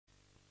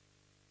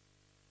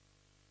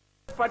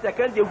party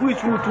can the which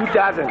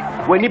 2000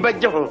 when you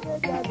bet your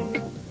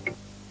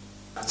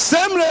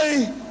same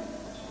way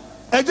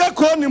a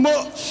jack on him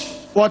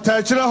what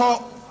I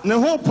tell ne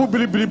ho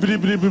bri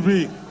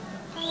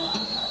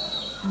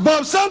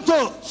Bib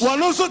Santo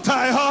one also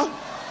tie her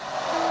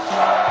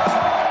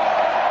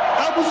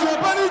Bib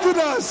Santo and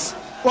Judas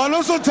one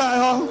also tie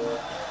her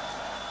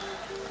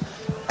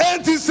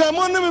and is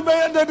someone me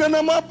better than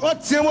a map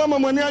what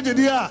some money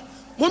ajedia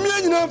Mummy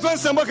and you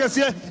first some workers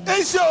here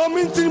and show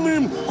me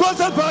team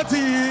quarter party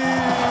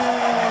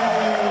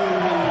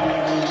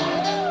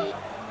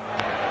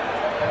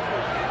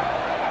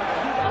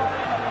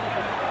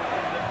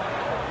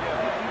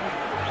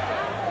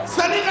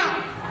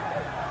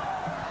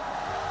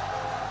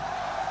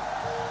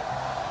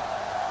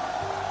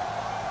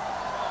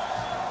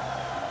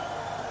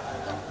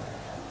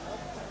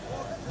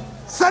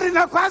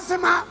Salina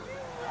Kwasima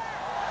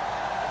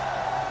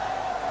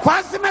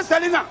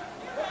Salina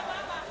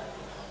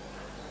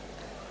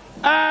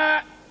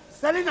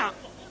Salina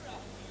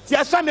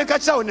Tia Swami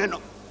Kacha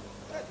Oneno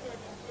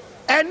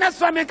and that's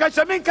Swami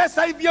Kachaminka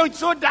Saibio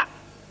Choda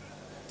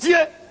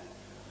Tia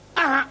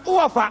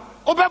Uofa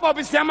Obebo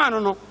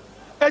Bisiamano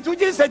and you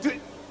just said to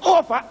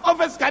offer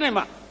office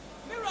Kanema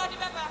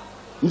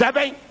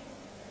Dabe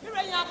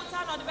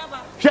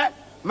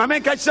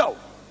Mamenka show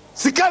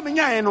Sika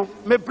minyano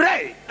me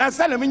pray and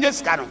sell me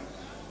jescano.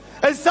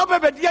 And so be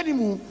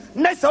dianimu,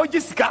 next o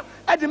Jessica,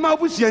 at the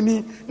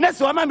Mabusiani, next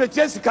one my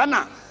Jessica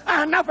na,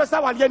 and now for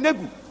our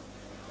Yanegu.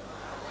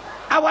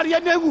 Our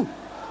Yanegu.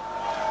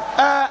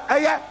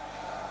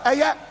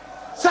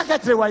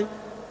 Secretary way.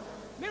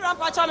 Mirror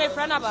Pacha, my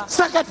friend,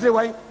 Secretary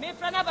way. My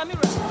friend, mirror.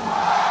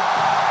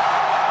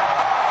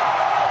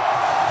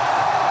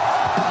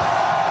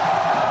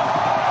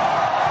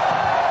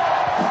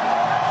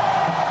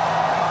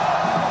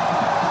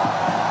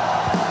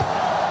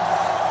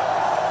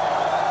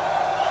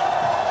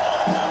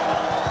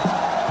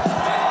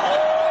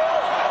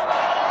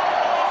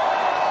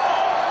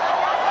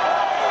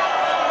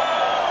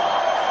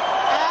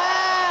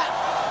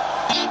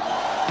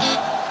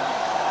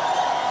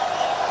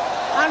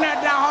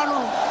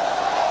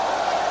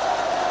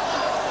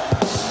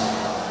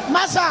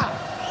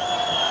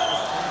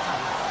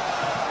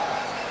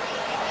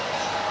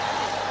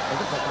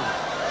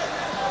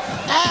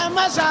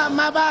 Masa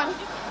Maba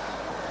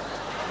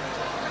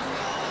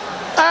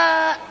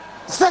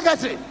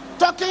Secretary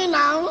talking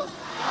now.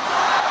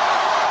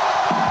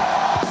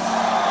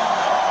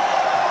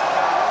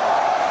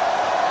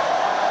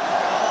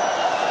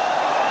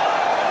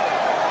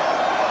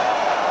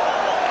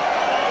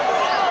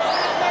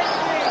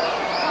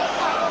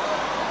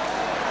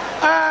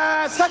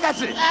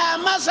 Secretary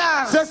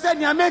Masa Sister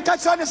Nyameka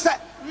Chone say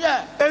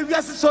yeah and we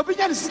are so big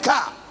and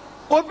sika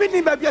obi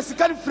ni ba bia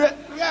sika frɛ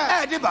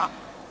eh diba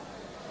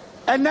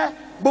ene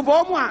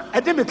bobo mu a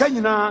ede meka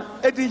nyina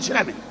edi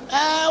nkyerɛ me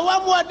wa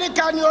mu odi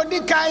kan ni odi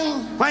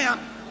kan hwan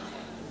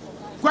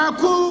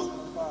kwaku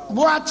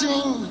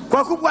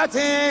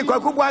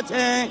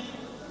buatin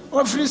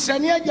ofiri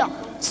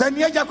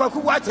saniaja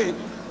kwaku buatin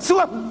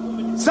siwa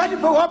sani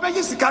bo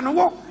obeji sika no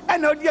wo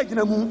ena odi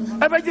agina mu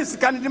ebeji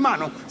sika no di ma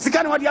no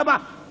sika no odi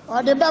aba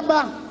odi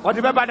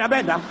baba da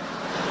benda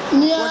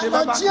ni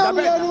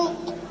ochiamianu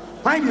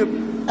hwan bi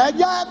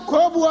eja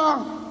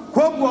kobuo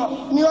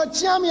ni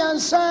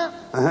ochiamiansa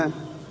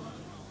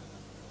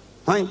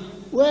hwan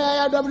where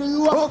are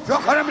W oh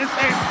for me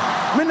say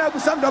me na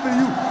busam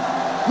W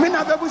me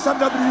na busam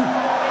W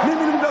me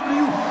minimum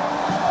W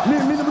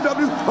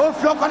oh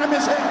for me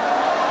say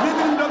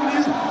minimum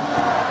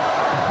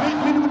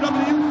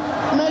W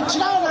me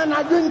chana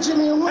na dunchi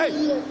ni hu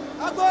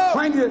ago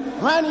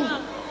hwan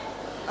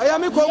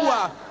ayami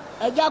kowa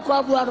eja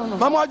kobuo no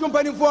mama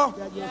adwumpanifo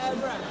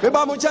me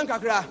ba mo chen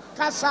kakra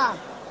kasa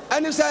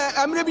ani say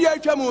amre bi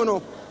atwa mu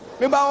no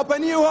me ba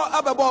opani ho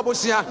abebo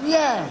obosia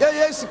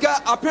ye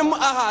sika apem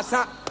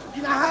ahasa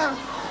ina ha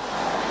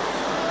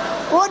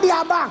odi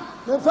aba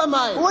me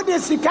famai odi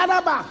sika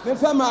na ba me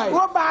famai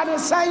wo ba ne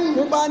sai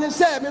me ba ne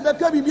say me be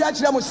ka bibia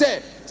kire mo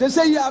say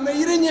se ya me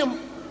yiri nyim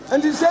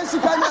andi say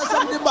sika na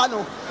asam de ba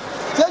no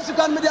say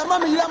sika me de ama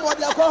me yira mo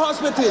de akọ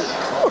hospital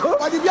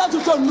odi bia to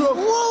so nro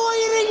wo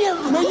yiri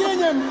nyim me yiri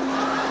nyim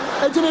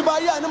ejimi ba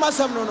ya no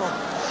masam no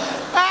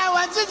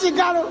wa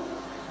sika no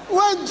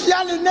one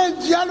jali na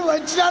jali wa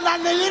jala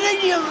na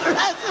yiri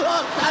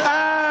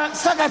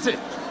Secretary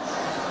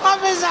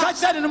officer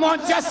kacha ni mo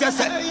ntia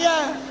sese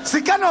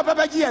sika na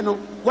obabaji e no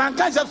wan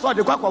kan se so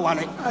de kwakwa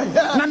ware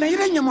na na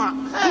yiri nyim a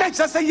na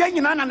chese ye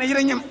nyina na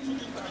yiri nyim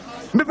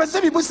me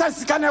pese bi busa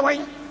sika na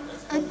wan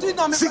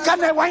sika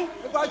na wan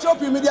ba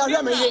chopi me dia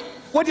hwe me ye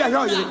wo dia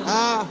hwe yiri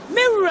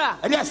Mirror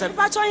e dia se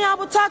ba cho yan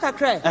abuta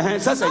kakra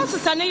sese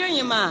sese na yiri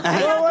nyim a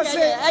wo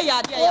se e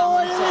ya de ya wo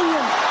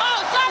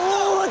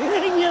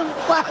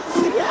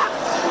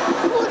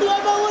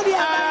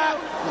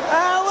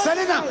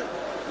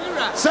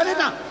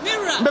Selena,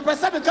 me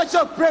pesa me catch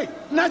up pray.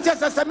 Na just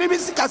say me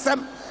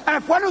sikasem.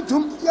 And for no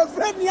tum, your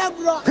friend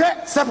Yabro. Pray,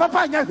 sa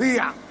papa nya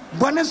hwea.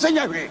 Bone so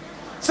nya hwe.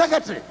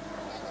 Secretary.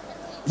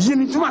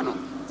 Yini tumano.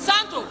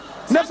 Santo.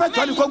 Never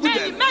try to go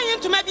good. Man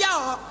to maybe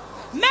our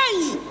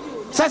man.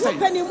 Sasa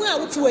penny mu a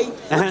wotwe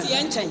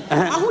wotie nchen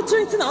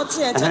ahotirenti na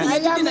wotie nchen na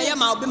na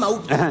yama obi ma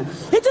wo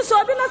it is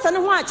obi na sane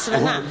ho akire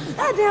na e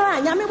de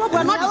a nyame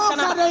bobo na de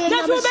sana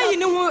na so be yi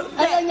ne ho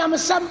e nyame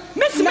sam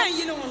messi man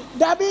yi ne ho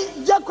Dabi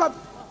Jacob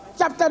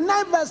chapter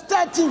 9 verse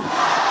 13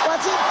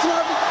 what it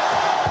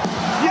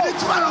you need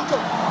to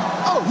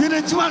oh you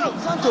need to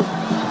Santo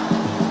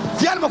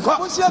fian mo ko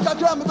Monsieur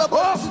kakra me babo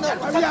oh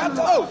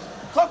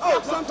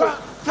Santo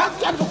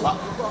fian mo ko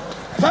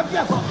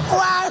fian ko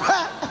wa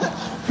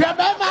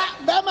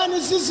Bema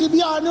ni sisi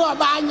bi oni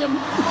oba anyem.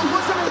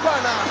 Musa mi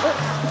ba na.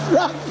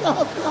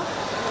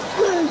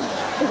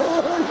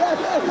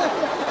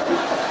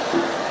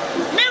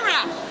 Mira.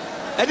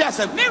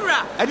 Ediasem.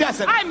 Mira.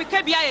 Ediasem. Ai me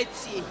ka bia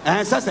etie.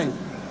 Sasen.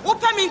 Wo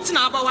pa mi ntina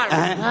abaware.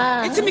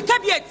 Enti me ka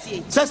bia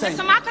etie. Sasen.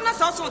 Se maka na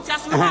so ti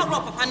ase na wa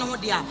papa ne ho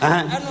dia.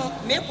 Eno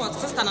me ko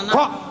sister na na.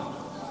 Ko.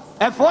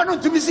 Efo no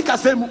tumi sika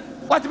semu.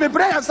 What me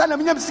pray ansa na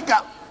me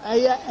sika.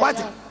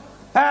 What?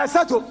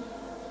 Sato.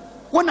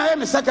 When I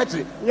am a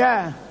secretary,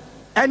 yeah,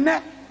 and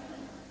then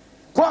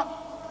I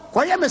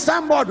am a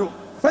sandboard.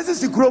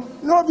 First, no,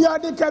 you are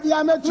the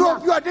cabia, no,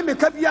 you are the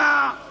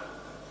cabia.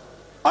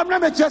 I'm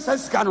not a just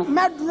as canoe.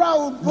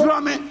 Medrow,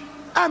 Drumming.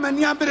 I'm a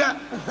Niambra.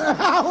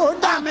 Oh,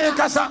 damn it,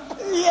 Casa.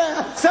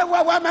 Yeah, say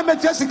what I'm a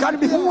Jessica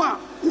be who are.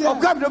 Oh,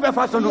 God, no, be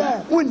fast on you.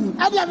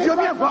 I have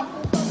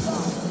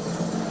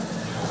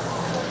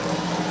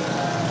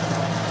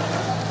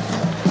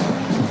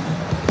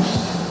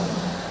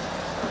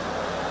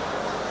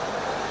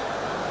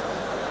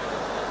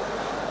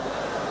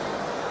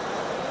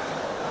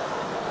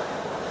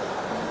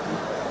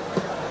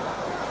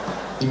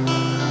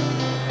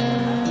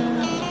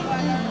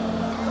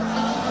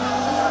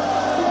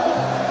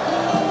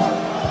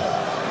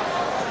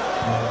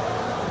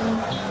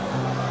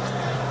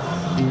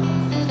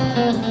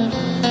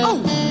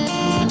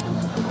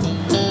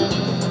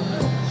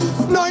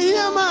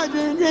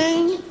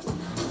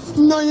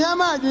no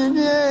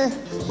yamadini,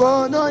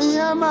 oh no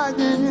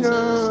yamadini,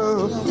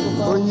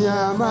 oh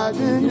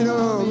yamadini,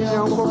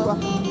 yankopa.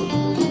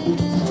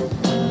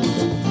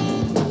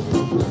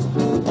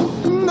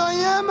 No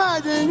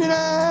yamadini,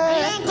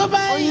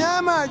 oh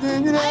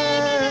yamadini,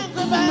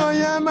 no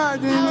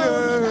yamadini,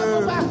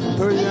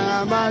 oh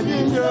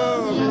yamadini,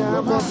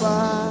 yankopa.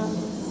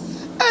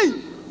 Hey,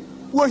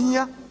 wo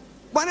here?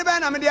 Bani ba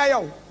na me dia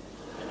yo.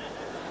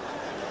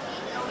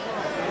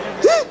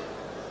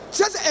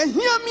 Says a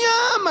hear me,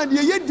 man,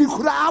 ye di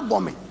kura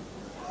abome.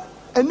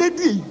 And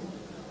Eddie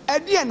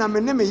and I'm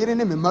a name, ye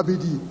name,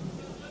 Mabidi.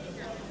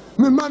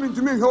 Me mammy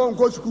to me home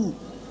go school.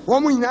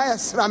 Woman, I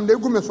slam the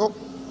gumeso.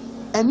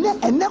 And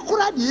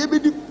Nekura, ye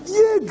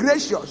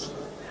gracious.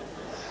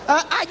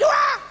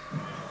 Adua!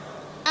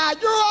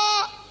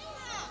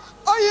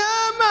 Oh,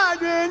 yeah,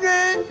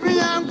 madine, me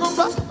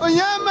uncle, oh,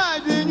 yeah,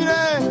 madine,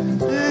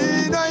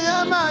 no,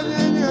 yeah,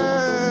 madine,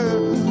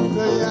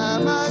 no, yeah,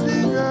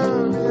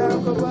 madine, me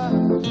uncle.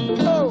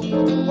 Oh,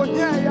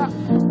 yeah.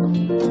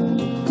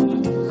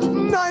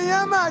 No,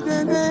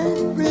 yamadene,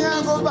 me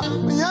uncle,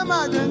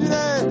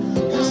 yamadene,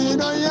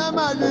 no,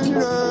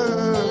 yamadene,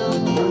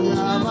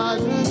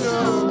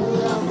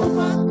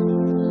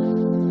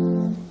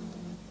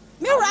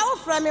 Mira, wo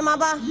fra me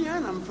maba. Yeah,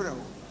 I'm from.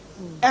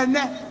 And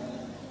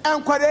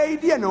quite a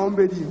idea, no,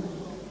 baby.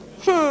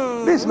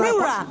 This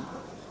Mira,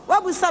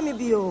 what was some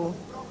of you?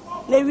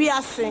 Le we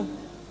are saying.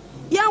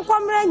 Young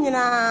comrade,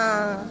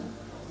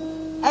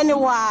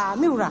 anyway,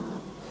 Mira.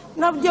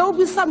 Now, there will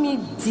be some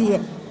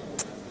dear.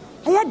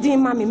 I had dear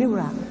mammy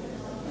Mira.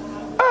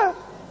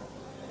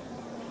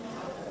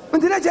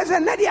 Until I just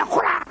said, Nadia,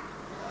 cry.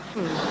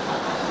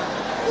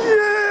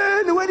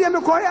 Yeah, the way I'm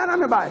a coy and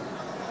I'm a buy.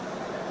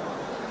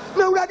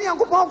 No, Daddy,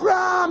 Uncle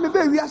Pokra, my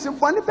baby, I said,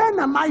 one pen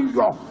and my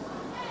jaw.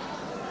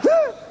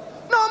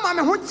 No,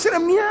 man, what's your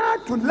mere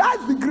to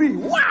last degree?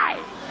 Why?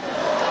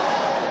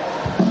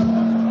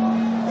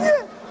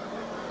 Yeah.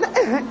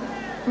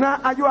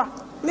 Now, are you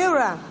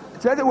Mira?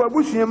 Said they were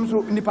bushing him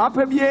so in the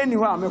papa be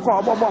anywhere. I'm a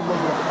call bomb.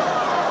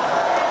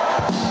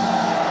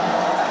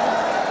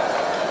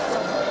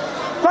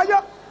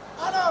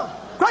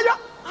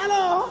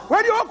 Hello.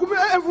 Where do you come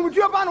from?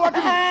 Your man, what?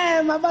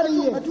 My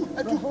body.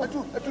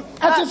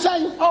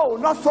 Oh,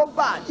 not so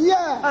bad.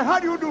 Yeah. And how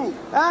do you do?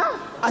 Huh?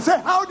 I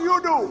said, how do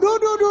you do? Do.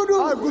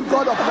 Oh, good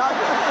God of that.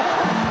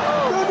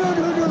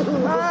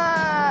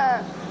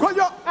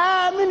 Do.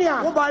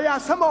 Minia. Oh, by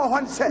some of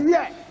one said,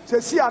 yeah.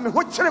 See, I'm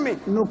watching me.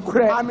 No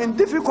crap. I'm in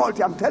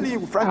difficulty. I'm telling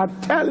you, friend.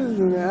 I'm telling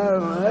you.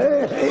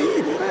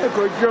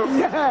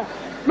 Yeah.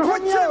 No,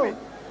 watch me.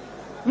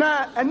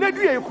 Now, and then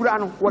you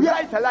Kurano. What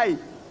light a lie.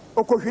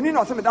 Okohini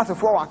or something that's a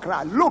 4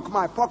 o'clock. Look,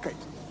 my pocket.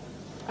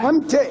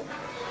 Empty.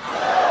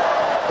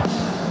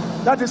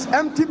 That is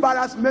empty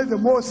barrels make the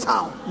most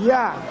sound.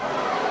 Yeah.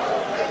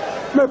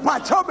 Me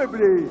pacho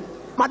baby.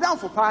 Madam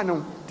for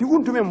pano. Ti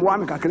unto me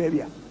mwami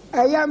kakrevia.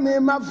 I am me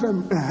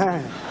mafem.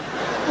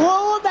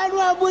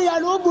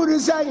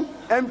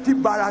 Empty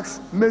barracks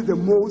make the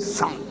most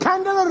sound.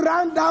 Candle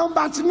ran down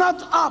but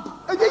not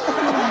up.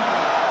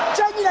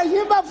 Changing the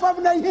himba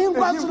from the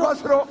himba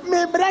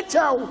me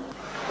brechow.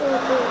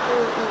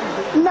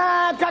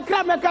 Na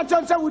kakra me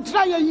kacho say we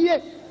try ye.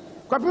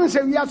 Kwapin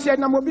say we have said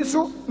na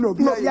mobiso no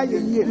be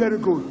ye. Very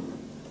good.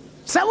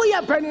 Say we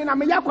are penny na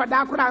me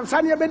yakwada akura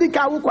ansa ne be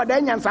dika wo kwada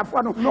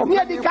nyansafo no.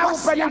 Ne dika wo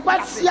penny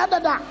kwasia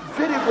dada.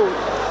 Very good.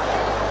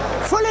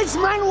 Foolish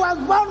man was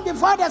born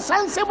before the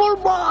sensible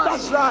boy.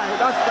 That's right.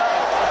 That's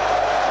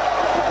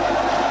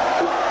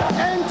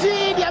right.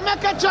 Indeed, the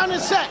American John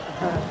said,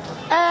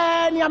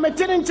 and you are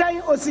maintaining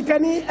chain or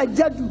sikani a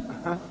jadu.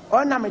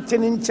 On a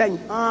maintaining chain.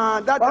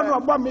 That on a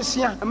bomb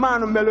mission. A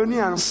man of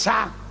Melonian.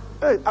 Sir.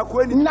 Hey, I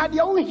couldn't. Not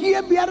the only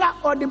here, Biara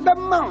or the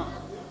Bemman.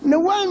 No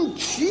one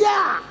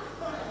cheer.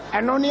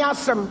 And only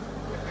awesome.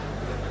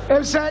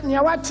 If said,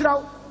 near what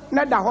trout,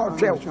 not the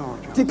hotel.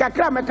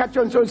 Tikakra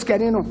Macachon so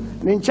scanino,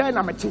 in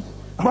China Machi.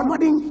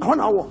 One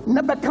hour,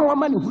 never come a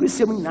man who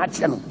is in that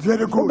channel.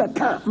 Very good.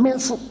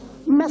 Menso,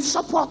 mess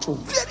support.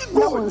 Very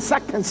good.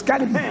 Second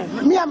scanning.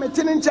 Me, I'm a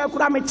tenant,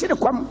 I'm a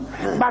chillicum,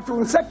 but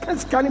on second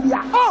scanning.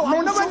 Oh, I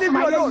will never leave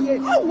you alone.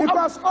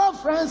 Because all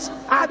friends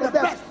are the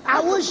best. I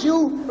wish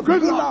you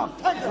good luck.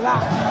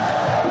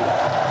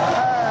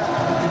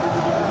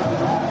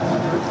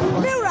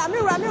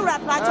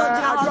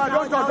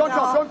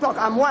 Don't talk.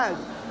 I'm wild.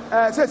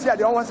 Says here,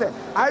 the one say,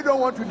 I don't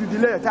want to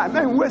delay time.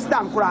 Men waste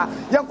time, cry.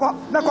 That's all.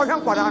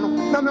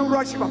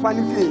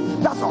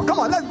 Come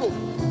on, let's go.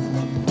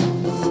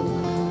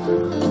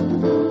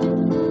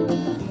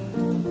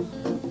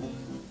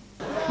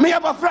 Me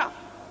have a friend.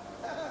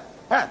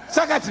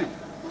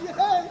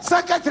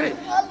 Secretary.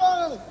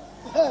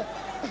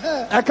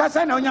 I can't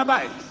say no on your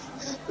bike.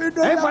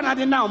 Everyone I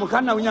didn't know, I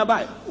can't know on your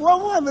bike.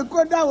 One woman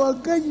could now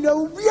get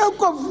you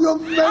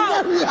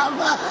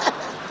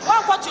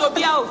What you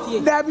be out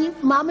here? Debbie,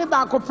 Mammy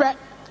Bacope,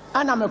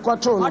 and I'm a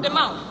control. What the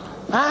mouth?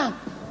 Huh?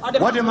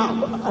 What the mouth?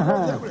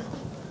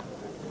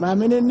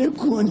 Mammy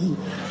Nikuni.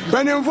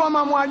 When you inform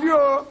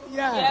you,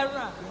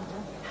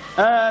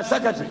 Yeah.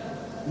 Secretary.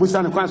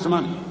 Bustan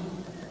Quansaman.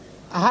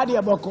 I had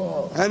a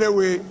boko.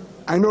 anyway,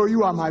 I know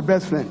you are my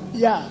best friend.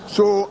 Yeah.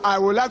 So I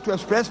would like to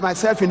express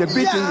myself in a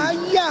bit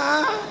English.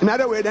 Yeah.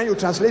 Another way, then you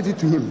translate it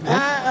to him.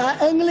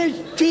 English,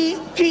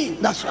 T.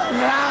 That's right.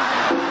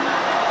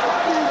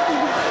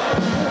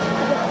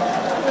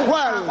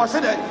 Well, I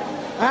said that.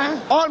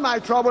 All my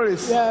trouble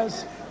is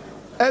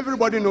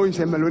everybody knows he's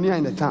a millionaire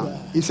in the town.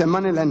 Yeah. He's a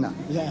money lender.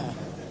 Yeah.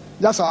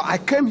 That's all. I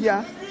came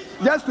here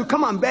just to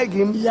come and beg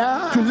him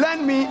to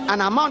lend me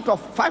an amount of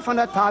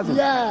 500,000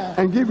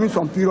 and give me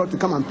some period to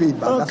come and pay it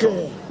back.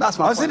 Okay. That's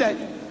my point.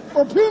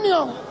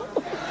 Opinion.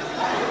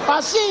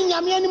 I see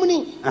Yamian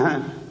money.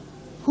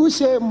 Who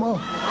say more?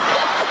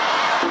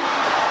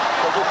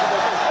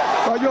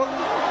 Kojo.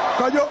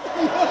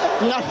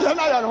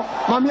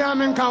 Mami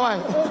amen kawai.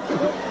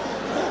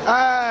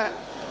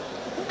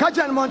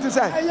 Kajan Monte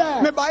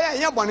say, me buy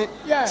a bonnet.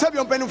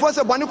 Seven penny for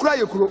a bonnet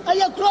cry.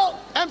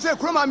 I'm say,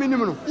 Croma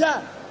minimum.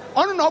 Yeah.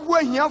 On no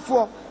boy here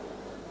for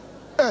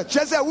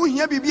Chesa, who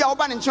here be our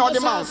ban in Charlie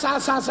Mouse.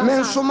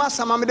 Men so much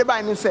some of the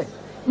binding say.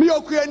 Me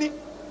okuni.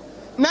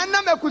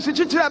 Nana me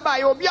kusichira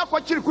by or be a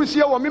quachir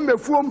kusia or me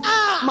foam.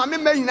 Mammy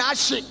may not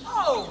shake.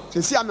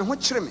 To see I'm a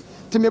watcher me.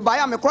 To me buy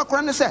a crocodile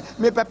and say,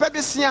 me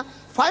pepe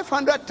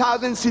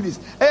 500,000 cities.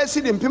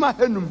 City in Pima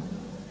Henum.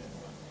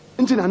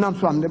 Into an arm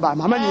from the bar.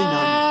 Mamma,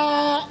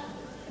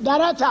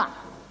 Darata,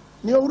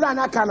 you run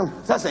a canoe.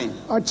 Sassay,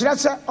 or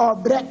Chessa or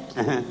Brett.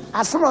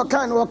 A small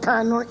can or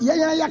can,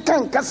 ya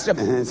can custom.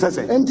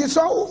 And this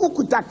all who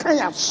could a kind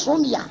of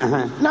Sonia.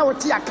 Now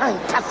it's a kind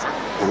of cassa.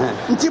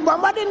 Into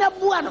Bombardina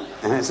Buano.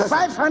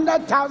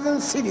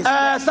 500,000 cities.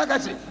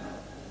 Secretary.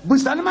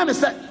 Bustanama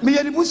said, me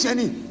any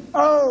bushani.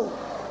 Oh.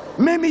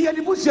 Maybe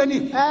any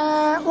bushani.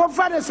 What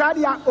father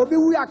Sadia or be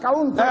we are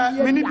count.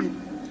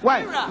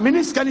 Why?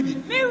 Minis Calibi.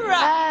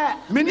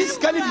 Minis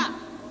Calibi.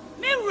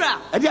 Mirror.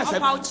 Yes,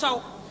 about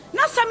so.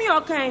 Not some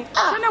okay.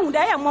 I know they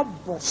are more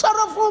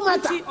sorrowful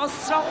matter or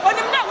so. On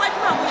him that white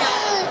man.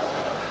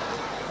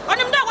 On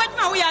him that white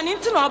man we are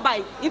into no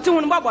by into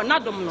one bubble,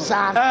 not them.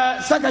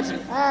 Secretary.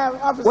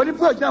 What you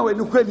put now when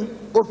you credit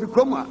of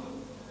Croma.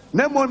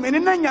 No more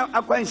Menina,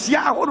 I can see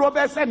how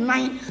Robert said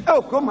 9.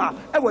 Oh, Croma,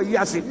 I will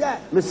yes it.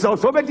 Miss So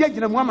Soviet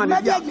Mamma,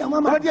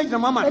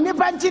 and you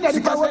punch it at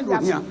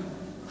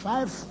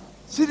 5.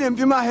 City in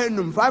Pima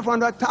Henum,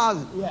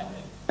 500,000.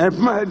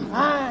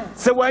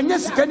 So when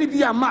yes, can it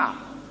be a ma?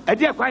 A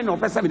dear quite no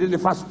person in the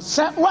first.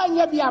 So when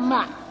you be a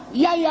ma,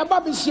 ya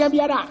Bobby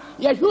Siambiara,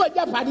 ya you are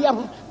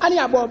Japadiam, and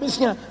ya Bobby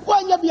Siam,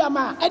 when you be a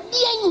ma, a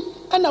dear,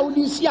 and I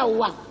will see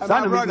our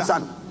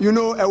son. You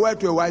know, a word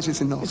to a wise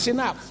is enough. It's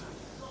enough.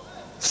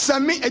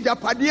 Sami a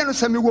Japadian,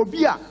 Sami will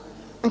be a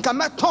and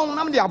come at Tom,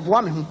 I'm the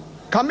Abuam.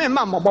 Come in,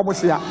 Mamma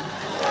Bobosia.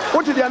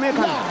 What did the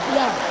American?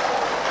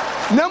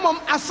 No,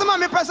 as some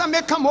me person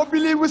may come up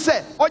believe we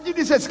say, or did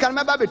this can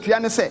my baby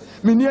Triana say,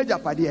 me near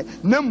Japadia,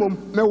 no, me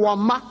one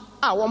ma,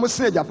 a wɔn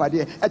sene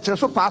japadeɛ ɛkyerɛ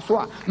so paa so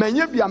a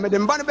mɛnyɛ bia mɛde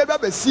mba no bɛbɛ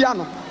bɛsia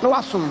no na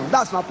wasom no.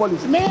 That's my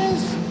policy.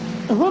 Means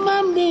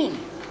human being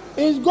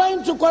is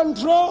going to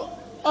control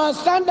or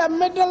stand in the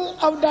middle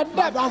of the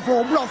debt.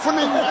 For blood for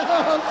me.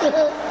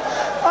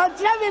 Or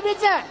tell me,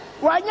 Peter,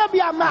 why you be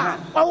a man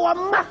or a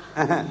man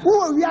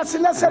who we are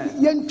said,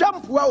 yen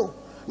jump well.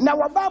 Now,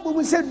 a Bible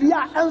will say, we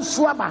are and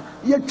swabber,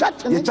 you're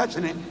touching it.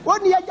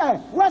 What the other?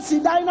 What's the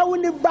diner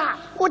in the bar?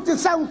 What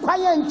is some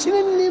quiet and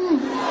chilling him?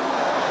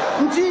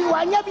 Gee,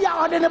 why you be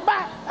out in the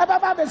bar?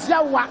 About the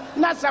Sawa,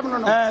 not some.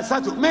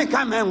 Satu, make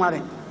a man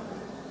worry.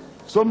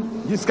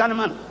 Some this kind of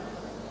man.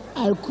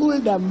 I cool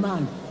the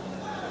man.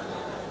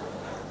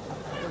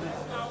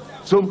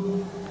 So,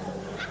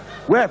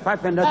 where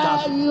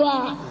 500,000? You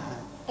are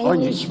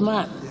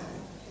Englishman.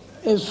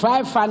 It's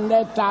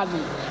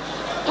 500,000.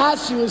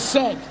 As you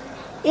said,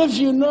 if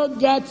you no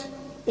get,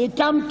 he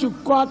come to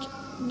court,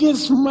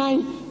 this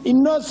man, he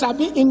knows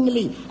Sabi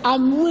English.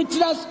 I'm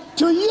witness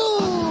to you.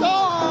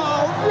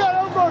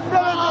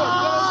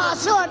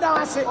 So that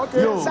was it.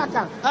 Okay,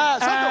 second.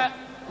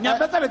 You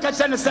better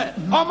catch and say,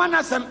 oh, man,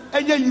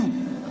 and you.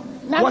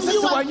 What's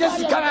this one? Yes,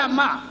 you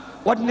can't.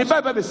 What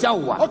never be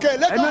shower. Okay,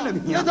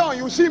 later on,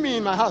 you see me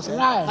in my house.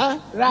 Right. Huh?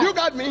 Right. You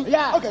got me?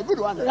 Yeah. Okay, good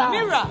one. Right.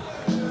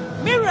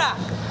 Mirror.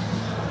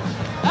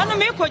 I don't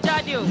make what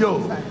I do. Yo.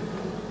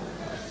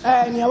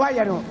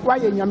 Why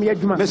in your mere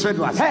drum?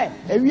 Hey,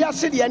 if we are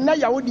sitting and now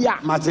you dear,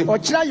 or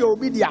try your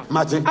bidia,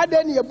 I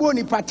then your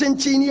bony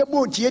patenchi near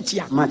boat yet,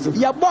 your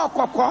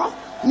ball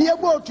near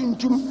boat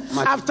into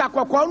after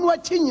Coco,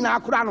 watching in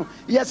our crown.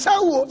 Yes, I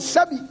will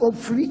sabi of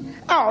free.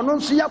 I don't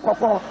see a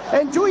coco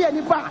and two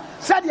any bar.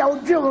 Said I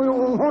would drill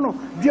on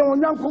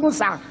young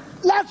Kumusa.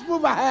 Let's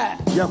move ahead.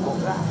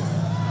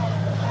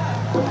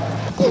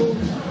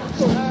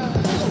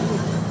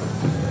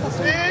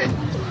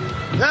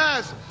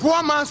 Yes,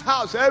 poor man's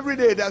house every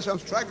day. There's some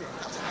struggling.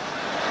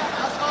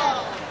 That's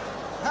all.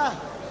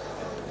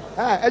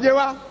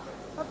 Ejewa.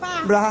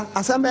 Papa. Bra,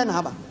 asambe na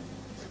haba.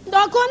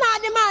 Dokuna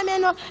di mame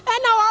no,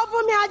 ena wa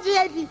obu mi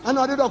ajeedi.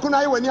 Ana ode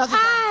dokuna yi wani ase.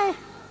 Ai.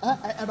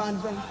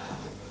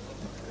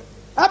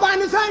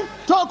 Ebani sen.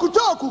 Toku.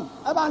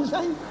 Ebani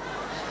sen.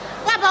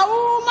 Papa,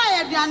 who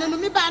my aduane no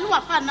me ba no wa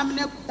fa na me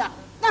na kuta.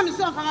 Na me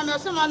se on fa na me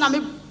se na me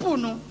pu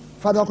no.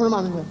 Fa dokuna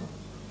ma me.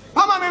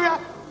 Mama me ya.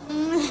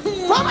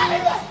 Mama me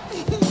ya.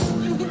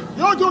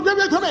 You to give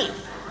it to me.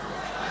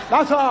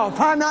 That's our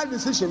final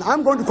decision.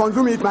 I'm going to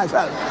consume it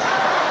myself.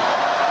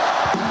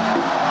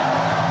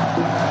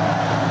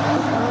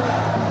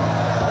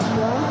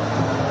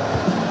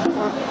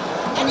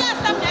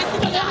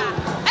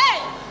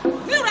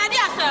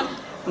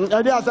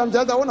 I did some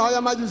just one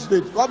higher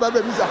magistrate. What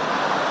baby visa?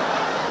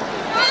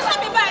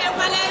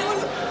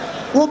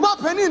 Who bought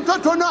penny in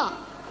Totona?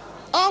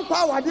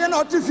 Uncle, I did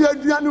not see a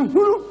Dianu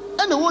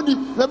and the woody.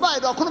 The buy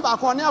the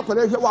Kunabaconia,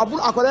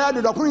 Aquaria,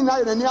 the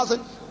Docuna, and Yasin.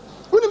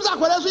 Who is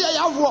Aquaria?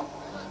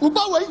 Who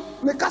buy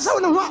the Casa?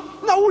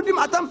 No, would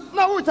madam,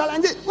 no,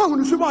 challenge it. One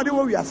who should not do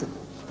what we ask.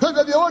 Heard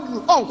the old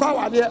uncle,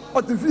 I did,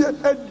 or to fear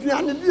a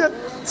Diana,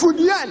 for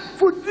the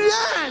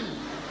end.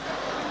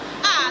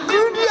 Ah,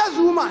 good years,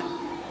 woman.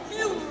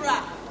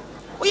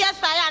 We are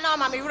saying, no,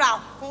 Mammy Row.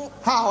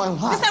 How and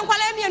how? Some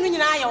Qualemi and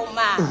Nina,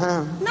 ma.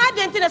 Not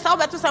the interest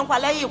over to some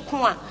Qualay,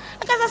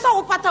 because I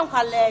saw Patam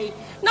Qualay.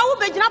 Now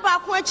we be Jabba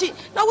Quachi,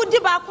 now we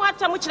did back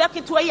Quatam, which left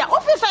it to a year.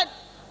 Officer,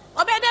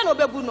 obey then,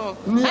 Obebuno.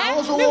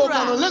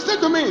 Listen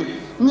to me.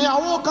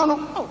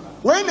 Niawokano.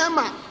 When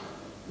Emma,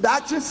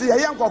 that you see a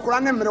young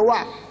Cocranem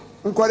Rewa,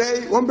 Uncle,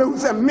 one be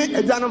with me,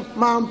 a Janum,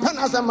 man,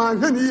 Penas and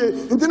man,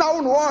 into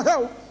our war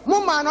hell.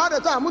 Mumma, all the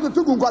time, with the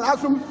two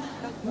Gualasum.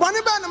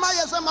 Bonnie Ben, my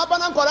yes, and my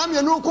banana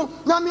Coramia Nuku,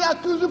 Nami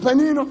accuse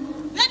Penino.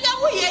 Let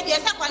you hear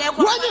yes,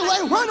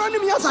 Why only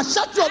me as a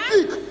shut your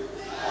beak?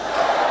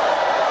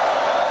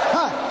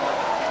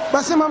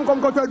 But some man come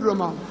go to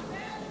Roma.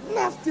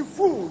 Nasty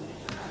fool.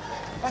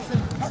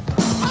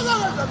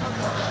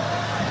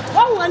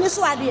 What one is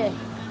what dear?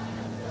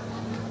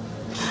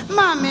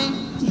 Mammy,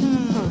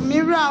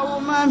 Mira,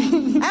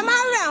 Mammy. Am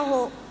I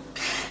around?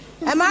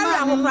 Am I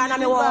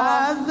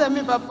around?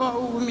 Me papa,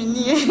 woman.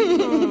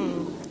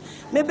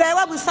 Me bear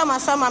what with some me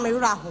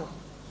raho.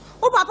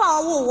 Oh, papa,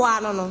 oh,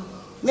 one,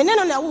 me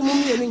no, na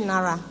woman, me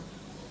nara.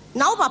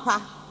 Now,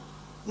 papa,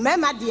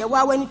 Mamma dear,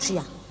 why when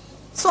you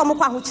so mo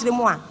kwa huchiri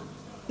mo a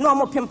no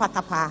mo pempa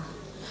tapa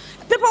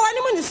people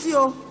wani mo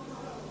nsuo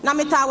na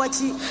meta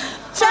wachi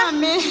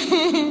chame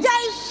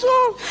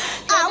jaisu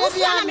a wo fi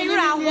na me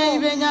wira ho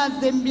be nya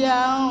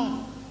zembia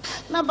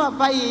na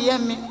papa ye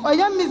me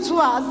oya mi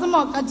tu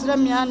azuma ka kire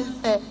me ani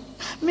se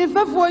mi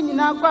fefo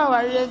nyina kwa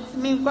aware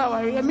mi kwa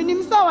aware mi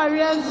nim sa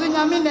aware nzu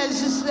nya mi na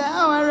hihire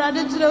aware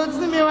de kire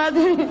otimi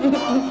wade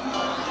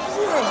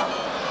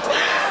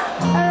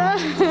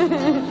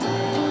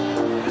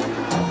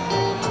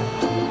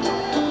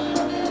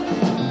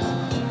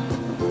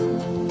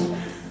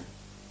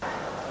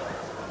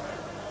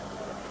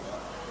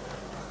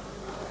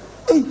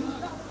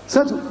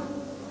Settle.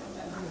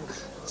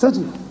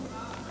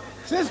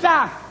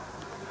 Sister.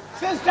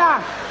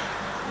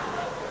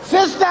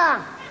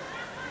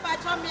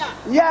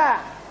 Yeah.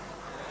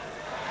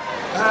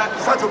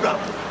 Photograph.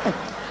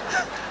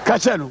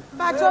 Kachelo.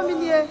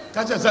 Bachominie.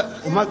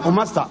 Kachelo.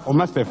 O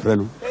master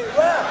friend.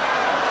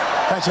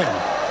 Kachelo.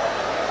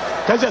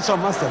 Kachelo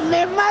master.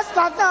 Me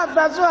master ta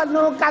bezo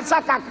no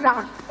kasa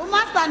kakra. O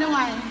master ni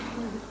wan.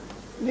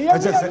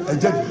 Kachelo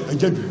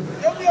ejadu.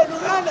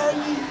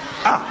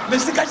 Ah,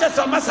 Mr.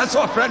 Kachelo master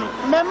so friend.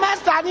 Me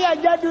master ni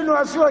ejadu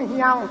no so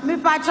hia o. Mi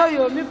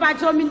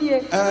pacho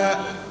minie.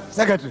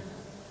 Secretary.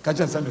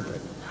 Kachelo send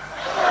friend.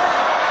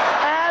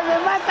 Me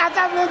master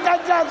ta me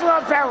kachelo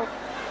so friend.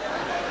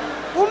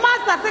 O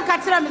master se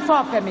kachira mi so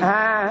ofe me.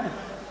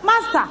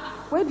 Master,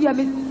 we dia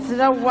me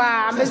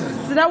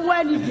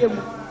sirawa ni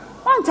biemu.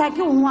 On take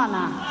wo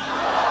ana.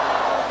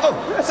 Oh,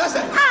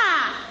 sasa.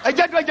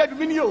 Ejadu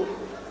mini o.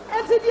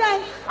 Enti dia,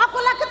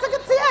 akola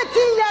ketekete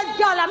 18 years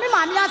girl, me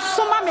mami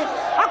asoma me.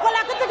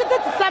 Akola ketekete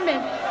ti se me.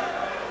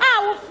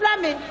 Wo fla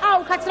me,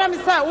 wo kachira mi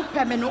say wo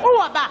pe me no.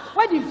 Wo ba,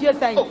 we di fie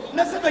sai. Oh,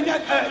 na se benya.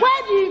 We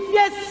di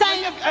fie sai.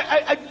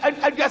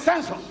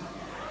 Adiasanso.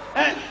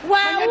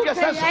 Well,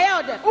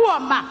 okay, oh,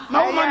 ma,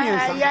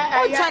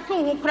 oh, check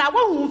who crab,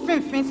 who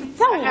fin,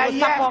 so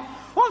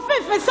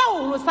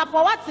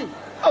support what?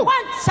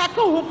 One check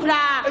who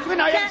crab.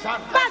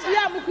 But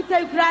yeah, we could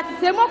take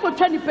gratis, a more for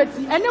 20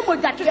 petty, and no more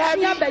that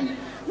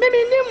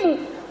Mimi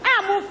Nimu,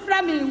 I'm more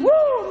flaming,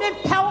 woo, me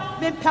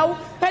pow,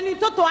 penny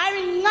toto, I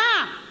ring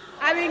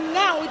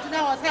now, which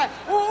now was here.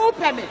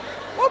 Open me,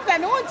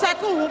 one check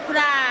who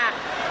crab.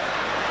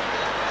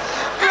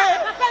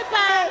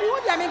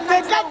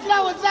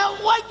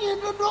 What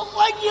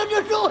you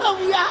do?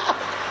 We are.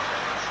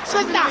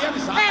 Sister,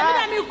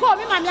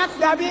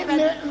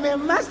 me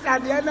master,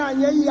 they are not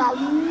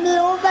me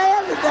over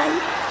everything.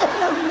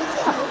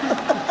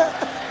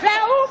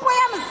 Who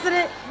am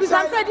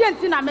because I didn't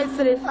think I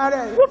messed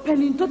who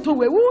penny toto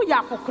way, who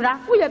ya pokra,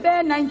 who ya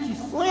bear 90s.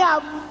 We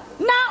have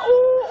now,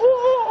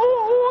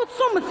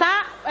 some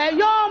a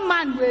young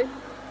man way.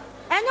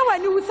 And you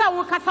when you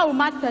saw Casa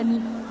Master.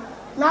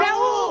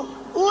 Now,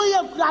 who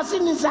you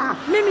classing is a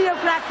Mimi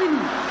Classini?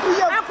 Who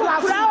you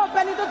are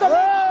penny toto?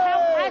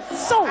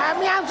 So,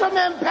 I'm so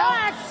man,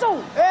 so,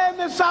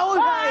 Miss Saul, I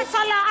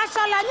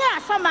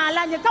shall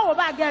Malanya go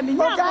back at me.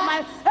 I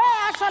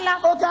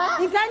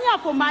shall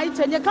for my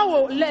ten, you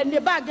go let me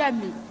back at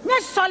me.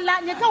 Yes, shall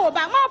let you go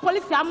back. More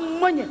police, I'm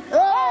money.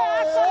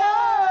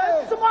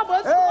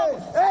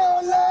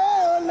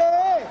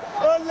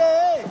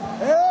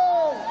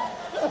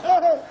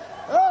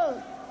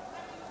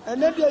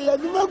 And then they are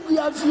not be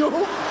as you.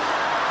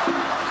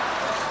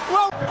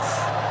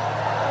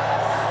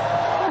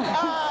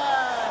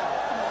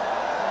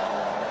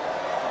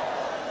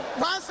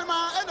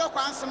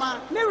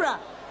 Mirror,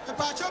 the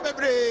patch of a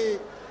bray.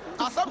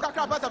 I saw a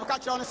crab of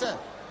catch on, sir.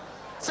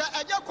 Sir,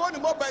 I just called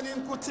him open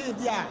in Kuti,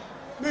 dear.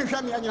 Me,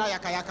 Shami, and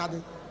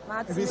Yakayakadi.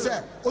 He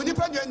said, only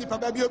penny,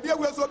 baby,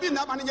 will also be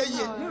not money a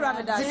year.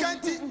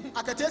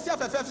 I can tell you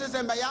for 50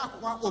 and by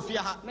Yakwa of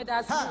Yaha.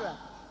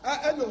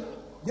 Hello.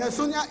 Yes,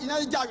 soon in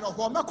a jagger of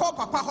one, call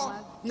Papa,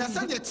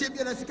 Nasanya Chip,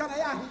 and a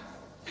Sikana.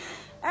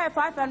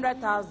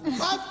 500,000.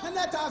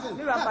 500,000.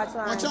 Mirror, I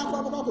can't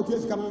probably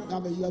just come out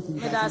of the years.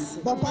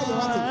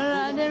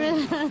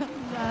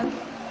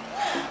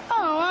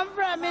 Oh, one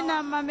friend, me,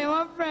 mammy,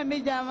 one friend,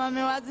 me,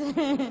 mammy, what's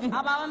it?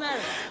 About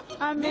Mary.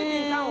 I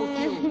mean,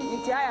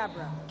 it's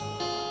Iabra.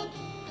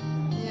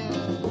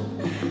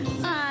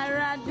 I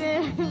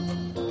rather.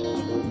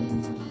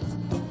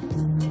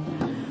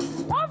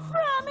 One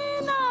friend, me,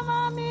 no,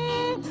 mammy.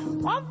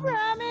 One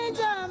friend, me,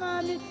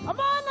 mammy.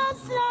 About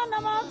us,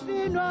 I'm a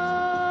fino.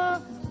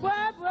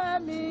 Where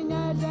me,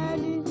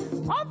 Daddy.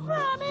 One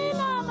friend, me,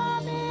 no,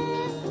 mammy.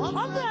 One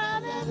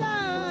friend, me,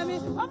 mammy.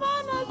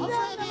 About us,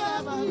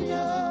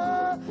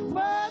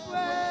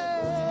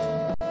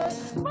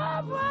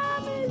 Papa,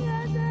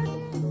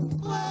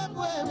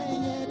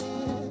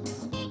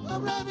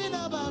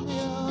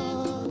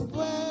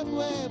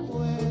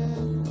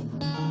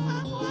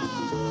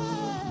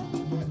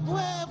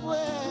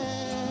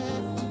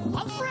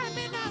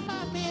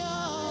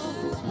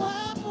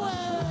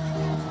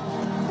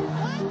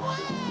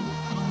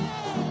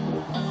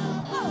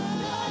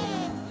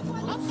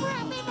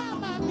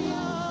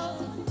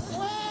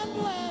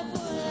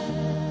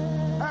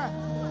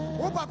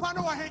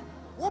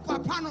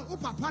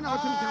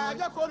 I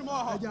just called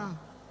more.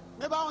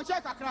 Maybe I'll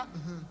check a crap.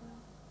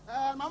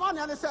 Mamma,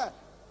 and I said,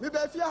 maybe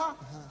if you have,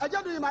 I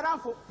just do my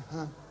ramp.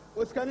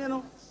 What's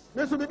Canino?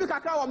 Miss Bibi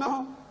Cacao, my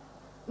home.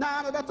 Now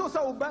I'm about to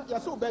so bad, you're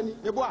so Benny,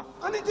 the boy.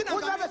 I need to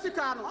have a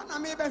Sicano. I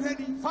may be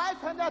ready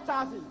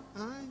 500,000.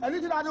 I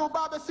need to know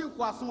Baba Silk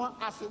was more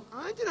acid.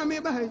 I didn't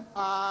maybe.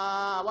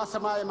 What's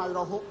my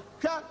roho?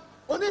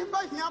 Only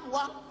by him,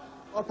 what?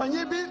 Or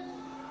Panyabi,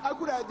 I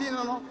could have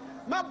dinner.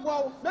 Map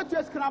wall, let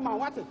you scram and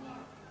what it.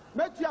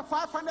 Make you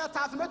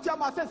 500,000, make you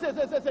my say.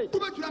 Make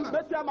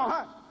you my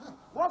heart.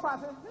 What was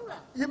it?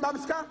 You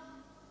mamska?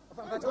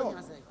 Thank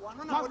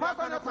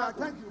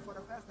you for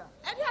the first time.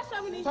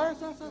 Sorry.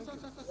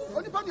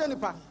 Only for any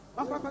part.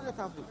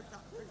 500,000.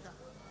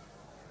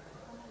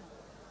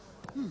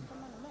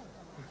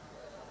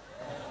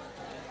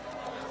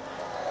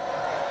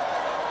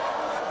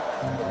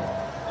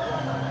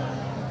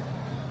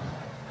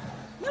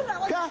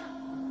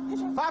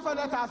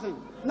 500,000.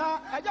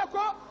 Now, I just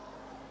go.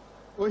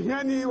 Oh,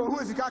 here ni who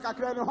is the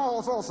kakra no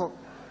ho so.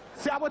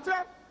 Si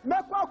abotre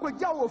mekwa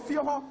akogya wo fie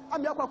ho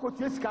am yakwa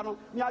kotua sika no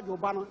ne agye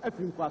oba no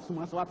afiri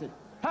nkwasoma so ate.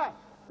 Ha,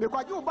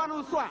 mekwaje oba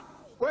no nso a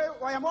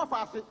we mo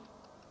fa ase.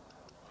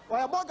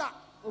 We boga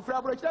ofri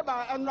abrochire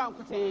ba enra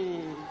nkote.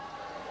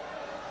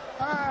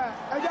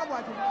 Eja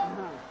boati.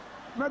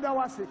 Meda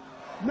wase.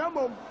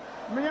 Namom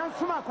me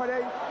yansuma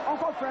akore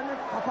onko frɛ ne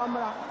papa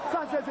mra.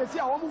 San se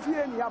a wo mu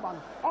fie ni aba no.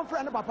 On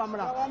frɛ ne papa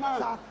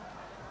mra.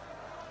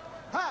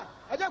 Ha,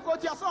 eja ko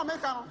ti aso me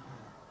ka no.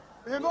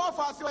 Me mo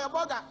fa ase we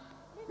boga.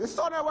 The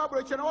son of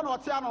Wabridge and one or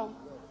Tiano,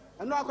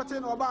 and no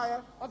cotton or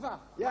buyer.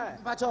 Yeah,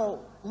 but oh,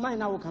 mine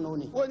now can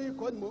only. Only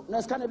could move.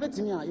 Let's kind of bit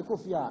to me, you could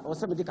fear or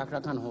somebody can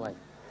crack on Hawaii.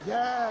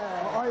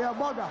 Yeah, or your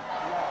bugger.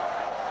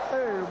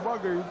 Hey,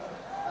 bugger.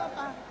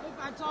 Papa, if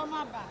I told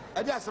my back.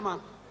 A decima.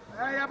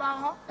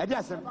 A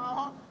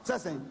decima.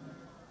 Sessing.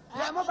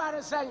 I'm about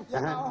to say.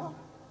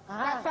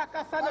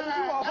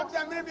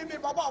 Maybe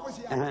Baba was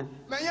here.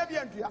 May I be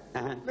Andrea?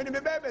 Many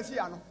babies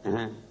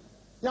here.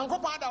 Yanko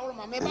pada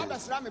olma me baba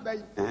sra me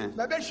bayi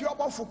me be hwe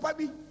obo fo pa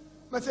bi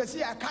me se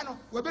si aka no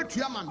we be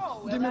tua man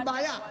de me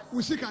baya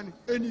usika ne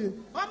enie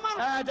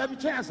da bi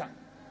chance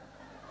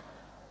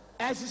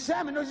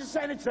se me no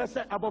se ne kire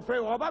se abofre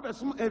wo ba be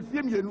som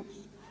afie mienu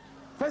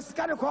fa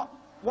sika ne ko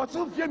wo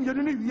so fie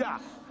mienu ne wi a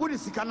wo de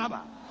sika na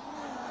ba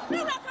me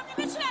ra ka me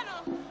be kire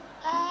no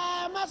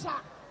masa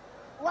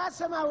wa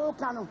sema wo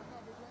ka no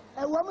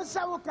wo mu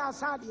sa wo ka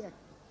sa de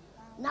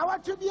na wa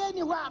tu bi eni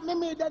ho a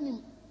me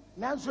danim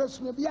Nanso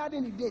sume bia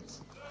de ni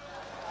date.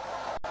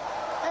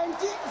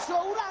 Enti so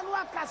wura no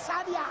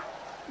akasadia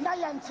na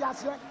ya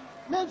ntiase.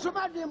 Me nso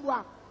ma dwembo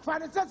a fa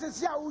ne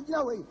sese a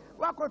wugina we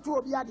wakoto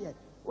obi ade.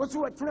 Wo so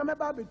watuna me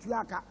ba betu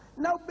aka.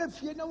 Na wo be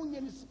fie na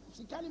wunye ni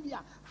sika ni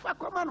bia. Fa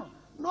koma no.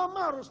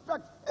 Normal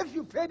respect. If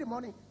you pay the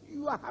money,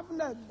 you are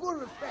having a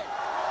good respect.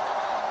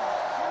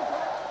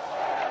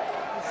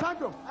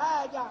 Santo.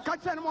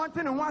 Catch any one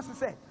thing and wants to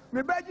say.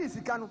 Me beji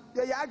sika no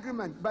ye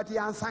agreement but ye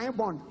sign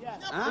bond.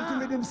 Into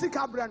me dem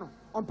sika brano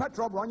on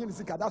petrol bro onye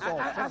sika that's all.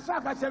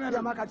 Asaka cheme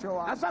no maka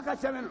chewa. Asaka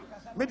cheme no.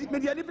 Me de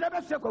ni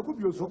brebe se kwaku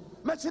bioso.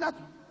 Me china.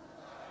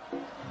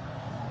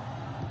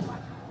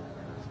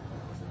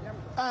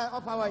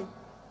 Ofa wai.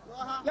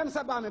 Yam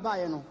se ba me ba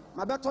ye no.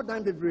 Ma beto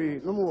dan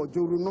bebre no mo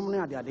joru no ne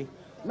ade ade.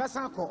 Me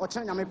san ko o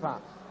chen nyame pa.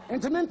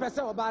 Intimi pese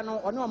oba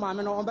no ono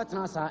maame no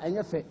onbetena sa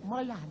enye fe.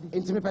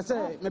 Intimi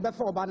pese me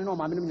befa oba no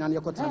maame no nyane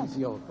yekota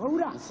fie o.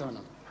 Owura.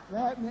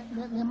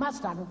 Me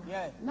master no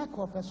na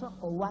ko peso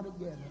o ware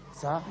ge no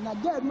sa na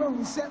ge no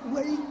hu se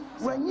we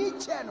nyi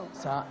che no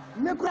sa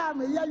me kura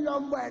me ye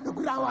yombo e do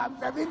kura wa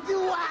pe bi ti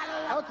wa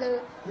okay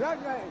right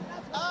me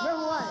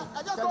why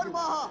I just call mo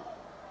ho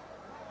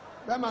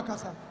be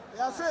makasa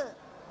ya se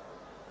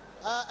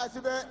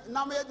asibe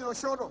na me ye no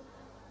shodo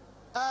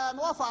me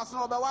wa fa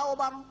aso be wa wo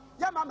ba no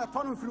ya ma me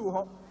tonu firi wo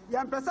ho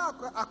ya mpesa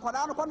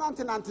akwada no ko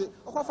nante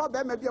okofa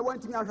be ma bia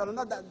wantimi ahwelo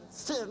na da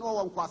se no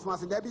wo nkwasoma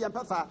se da bi ya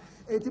mpesa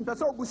eti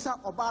mpesa obusa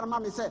oba ma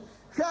me se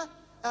hwe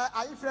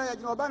ayi fere ya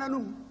gina oba na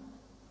num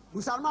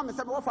busa ma me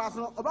se be wo fa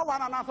aso oba wa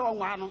na na so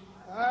nwa no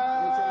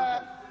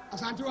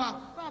Asantiwa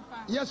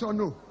papa yes or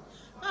no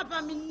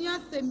papa me ni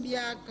asem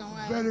bia kan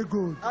wa very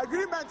good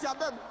agreement ya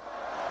bem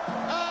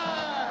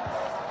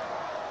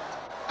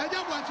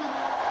eja bwachi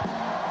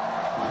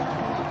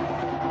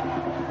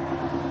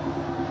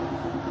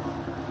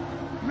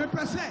me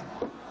pese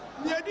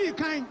ni edi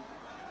kan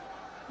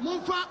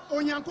monfa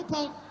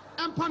onyankopon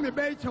empa me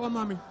be che wa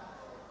mame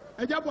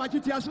eja bo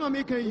akiti asoma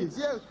me kan yi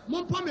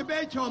monpa me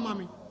be che wa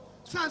mame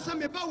sansa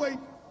me ba wei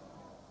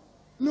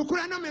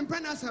nukura na me mpa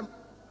na asam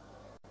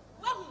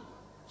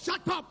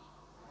shut up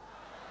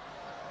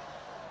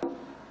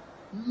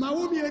ma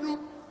wo mienu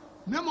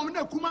na mom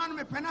na kuma no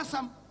me pena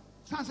asam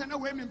sansa na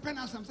wei me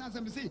pena asam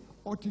sansa me say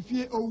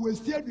otifie o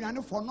waste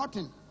aduane for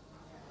nothing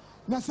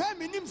na say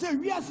me nim say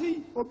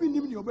wiase obi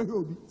nim ni obehwe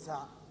obi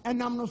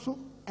enam no so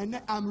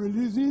and I'm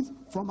releasing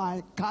from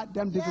my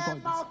goddamn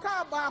difficulties. Oh,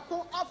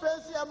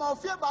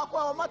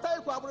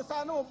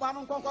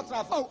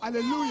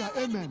 hallelujah,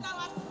 amen.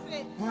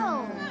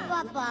 Oh,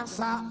 Papa.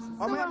 Sir,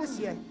 this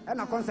year,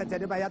 and I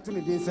concerted by to me.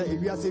 They say,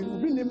 we are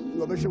saying, we name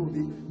your bishop.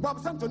 Bob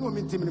Santo, no,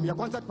 mean, Tim, your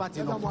concert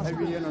party. No,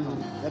 every year, no,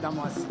 let them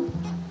was.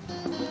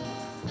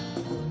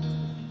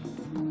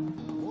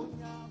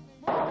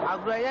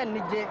 Agroya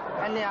Nije,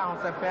 and the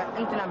house of fair,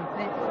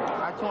 intimately,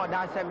 I told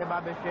that said me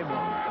Baby Shaby.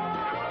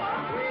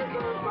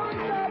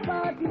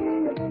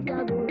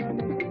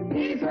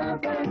 He's a